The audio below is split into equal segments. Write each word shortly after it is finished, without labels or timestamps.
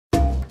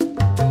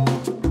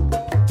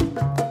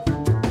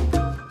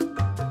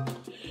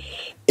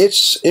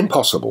It's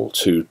impossible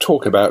to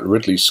talk about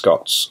Ridley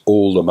Scott's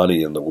All the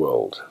Money in the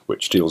World,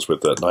 which deals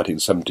with the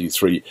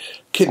 1973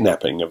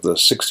 kidnapping of the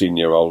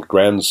 16-year-old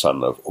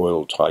grandson of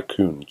oil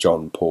tycoon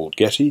John Paul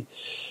Getty,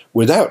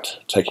 without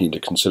taking into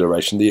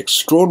consideration the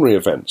extraordinary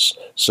events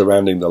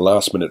surrounding the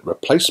last-minute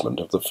replacement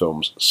of the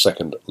film's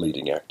second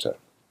leading actor.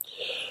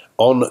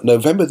 On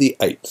November the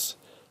 8th,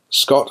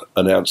 Scott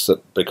announced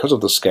that because of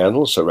the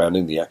scandal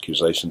surrounding the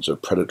accusations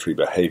of predatory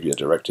behaviour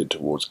directed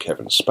towards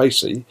Kevin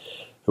Spacey,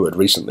 who had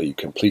recently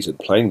completed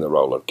playing the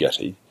role of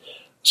Getty,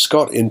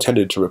 Scott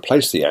intended to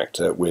replace the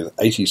actor with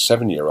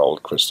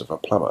 87-year-old Christopher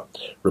Plummer,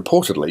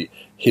 reportedly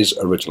his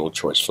original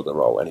choice for the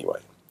role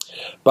anyway,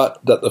 but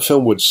that the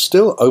film would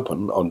still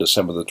open on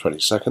December the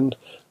 22nd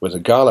with a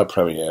gala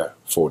premiere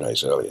 4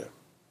 days earlier.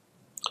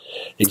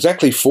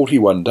 Exactly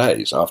 41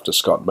 days after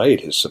Scott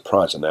made his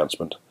surprise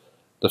announcement,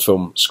 the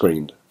film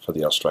screened for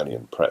the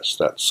Australian press.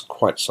 That's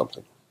quite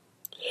something.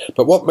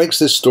 But what makes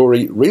this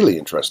story really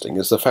interesting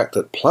is the fact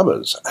that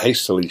Plummer's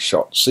hastily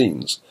shot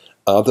scenes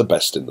are the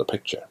best in the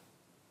picture.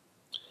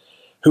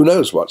 Who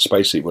knows what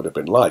Spacey would have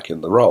been like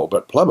in the role,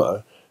 but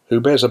Plummer, who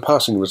bears a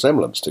passing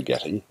resemblance to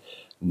Getty,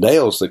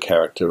 nails the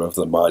character of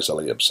the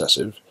miserly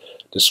obsessive,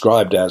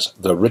 described as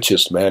the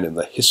richest man in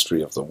the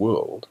history of the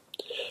world,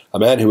 a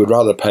man who would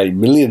rather pay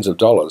millions of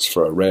dollars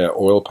for a rare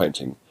oil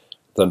painting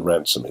than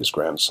ransom his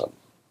grandson.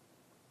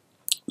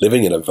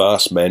 Living in a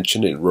vast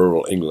mansion in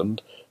rural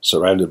England,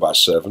 surrounded by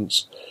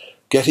servants,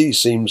 Getty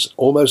seems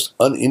almost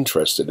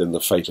uninterested in the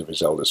fate of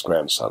his eldest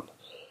grandson,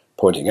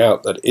 pointing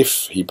out that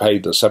if he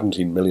paid the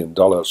 $17 million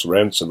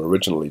ransom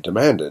originally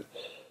demanded,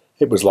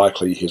 it was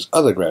likely his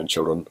other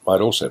grandchildren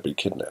might also be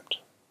kidnapped.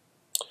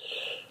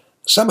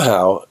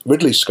 Somehow,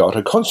 Ridley Scott,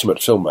 a consummate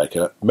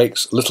filmmaker,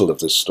 makes little of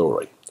this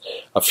story.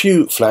 A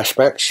few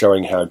flashbacks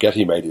showing how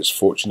Getty made his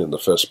fortune in the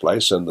first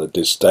place and the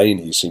disdain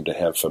he seemed to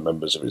have for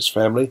members of his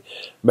family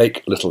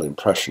make little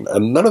impression,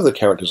 and none of the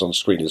characters on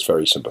screen is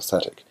very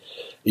sympathetic.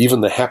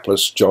 Even the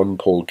hapless John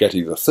Paul Getty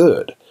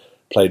III,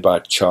 played by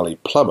Charlie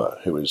Plummer,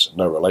 who is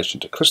no relation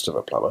to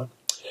Christopher Plummer,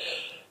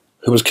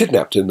 who was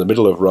kidnapped in the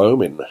middle of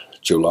Rome in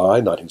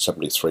July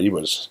 1973,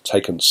 was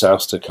taken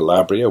south to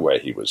Calabria, where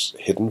he was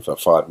hidden for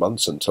 5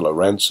 months until a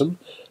ransom,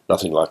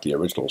 nothing like the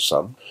original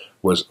sum,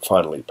 was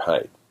finally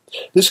paid.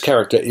 This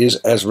character is,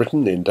 as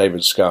written in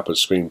David Scarpa's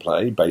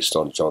screenplay, based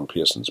on John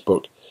Pearson's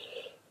book,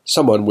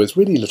 someone with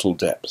really little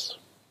depth.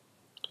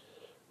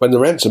 When the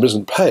ransom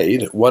isn't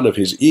paid, one of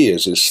his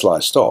ears is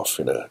sliced off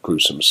in a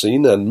gruesome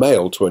scene and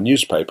mailed to a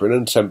newspaper in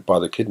an attempt by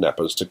the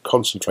kidnappers to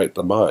concentrate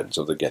the minds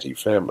of the Getty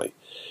family.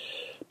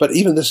 But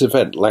even this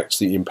event lacks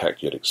the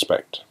impact you'd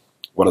expect.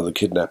 One of the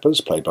kidnappers,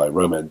 played by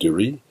Romain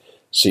Duris,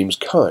 seems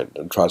kind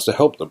and tries to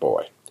help the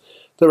boy.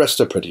 The rest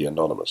are pretty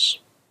anonymous.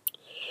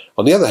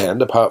 On the other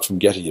hand, apart from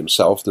Getty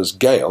himself, there's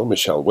Gail,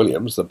 Michelle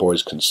Williams, the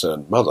boy's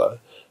concerned mother,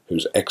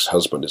 whose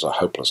ex-husband is a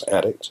hopeless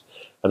addict,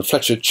 and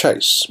Fletcher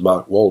Chase,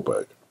 Mark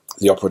Wahlberg,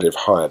 the operative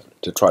hired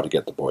to try to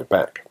get the boy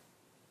back.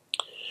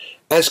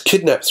 As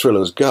kidnap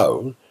thrillers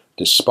go,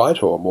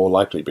 despite or more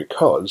likely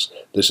because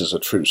this is a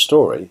true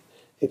story,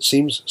 it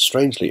seems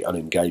strangely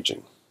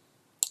unengaging.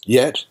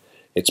 Yet,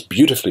 it's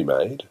beautifully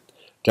made,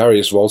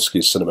 Dariusz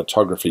Wolski's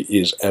cinematography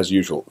is, as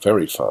usual,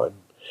 very fine,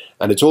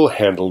 and it's all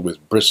handled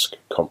with brisk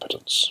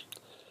competence.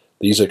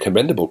 These are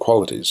commendable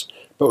qualities,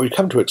 but we've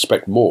come to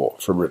expect more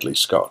from Ridley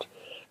Scott,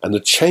 and the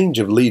change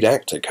of lead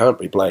actor can't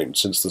be blamed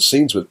since the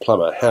scenes with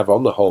Plummer have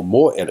on the whole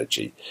more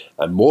energy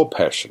and more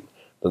passion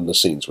than the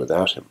scenes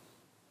without him.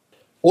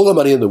 All the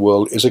Money in the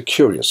World is a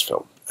curious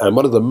film, and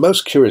one of the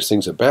most curious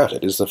things about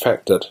it is the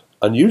fact that,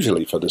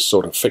 unusually for this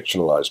sort of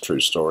fictionalized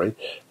true story,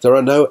 there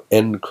are no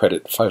end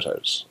credit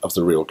photos of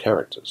the real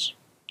characters.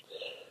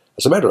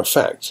 As a matter of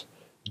fact,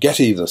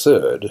 Getty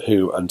III,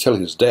 who until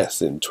his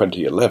death in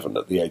 2011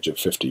 at the age of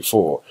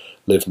 54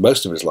 lived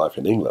most of his life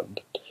in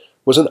England,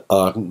 was an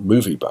ardent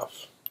movie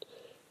buff.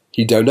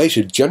 He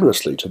donated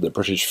generously to the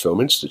British Film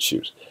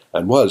Institute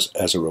and was,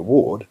 as a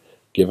reward,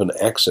 given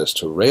access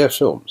to rare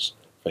films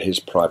for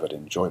his private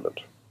enjoyment.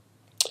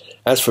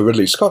 As for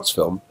Ridley Scott's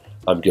film,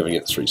 I'm giving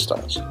it 3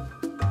 stars.